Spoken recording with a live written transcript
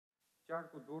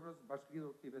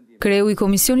Kreu I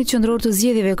Komisionit Qendror të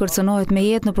Zgjedhjeve kërcënohet me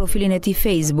jetë në profilin e tij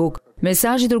Facebook.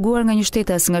 Mesazhi dërguar nga një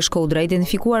shtetas nga Shkodra,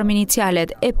 identifikuar me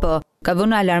inicialet EP, ka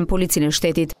vënë alarm policinë e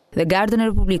shtetit dhe Gardën e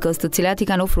Republikës, të cilat I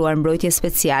kanë ofruar mbrojtje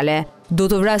speciale. Do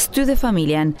të vras ty dhe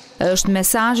familjen, është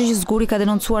mesazhi që Zguri ka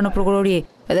denoncuar në prokurori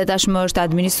dhe tashmë është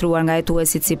administruar nga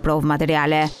hetuesit si provë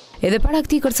materiale. Edhe para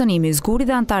këtij kërcënimi, Zguri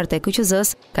dhe anëtarët e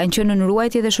KQZ-së kanë qenë në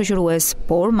ruajtje dhe shoqërues,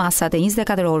 por masat e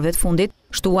 24 orëve të fundit,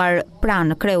 shtuar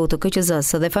pranë kreut të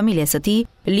KQZ-së dhe familjes së tij,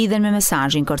 lidhen me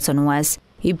mesazhin kërcënues.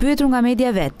 I pyetur nga media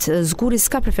vet, Zguri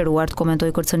s'ka preferuar të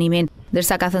komentojë kërcënimin,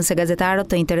 ndërsa ka thënë se gazetarët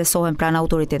të interesohen pranë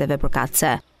autoriteteve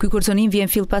përkatëse. Ky kërcënim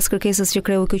vjen fill pas kërkesës që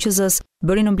kreu I KQZ-së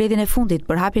bëri në mbledhjen e fundit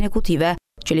për hapjen e kutive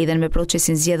që lidhen me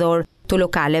procesin zgjedhor të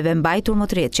lokaleve mbajtur më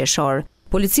 30 qershor.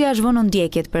 Policia është vënë në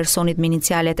ndjekje të personit me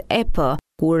inicialet EP,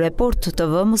 kur Report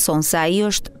TV mëson se ai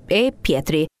është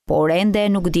Pjetrini, por ende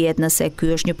nuk dihet nëse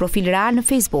ky është një profil real në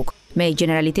Facebook me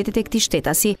generalitetet e këtij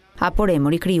shtetasi apo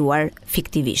emër I krijuar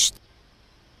fiktivisht.